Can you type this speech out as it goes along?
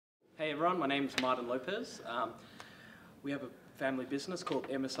Hey everyone, my name's Martin Lopez. We have a family business called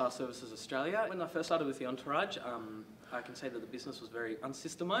MSR Services Australia. When I first started with the Entourage, I can say that the business was very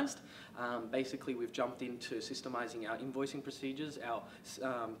unsystemised. Basically, we've jumped into systemising our invoicing procedures, our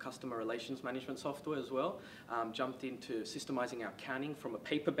customer relations management software as well, jumped into systemising our accounting from a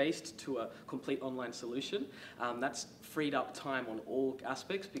paper-based to a complete online solution. That's freed up time on all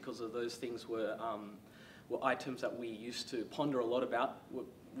aspects because of those things were items that we used to ponder a lot about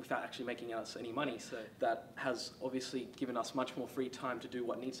without actually making us any money. So that has obviously given us much more free time to do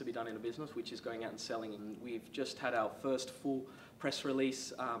what needs to be done in a business, which is going out and selling. And we've just had our first full press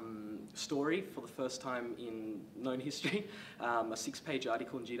release story for the first time in known history, a 6-page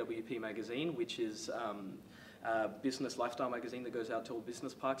article in GWP magazine, which is a business lifestyle magazine that goes out to all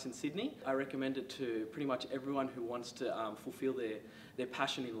business parks in Sydney. I recommend it to pretty much everyone who wants to fulfill their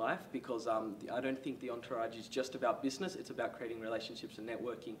passion in life, because I don't think the Entourage is just about business, it's about creating relationships and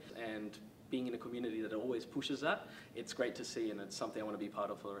networking and being in a community that always pushes that. It's great to see, and it's something I want to be part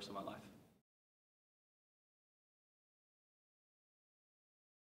of for the rest of my life.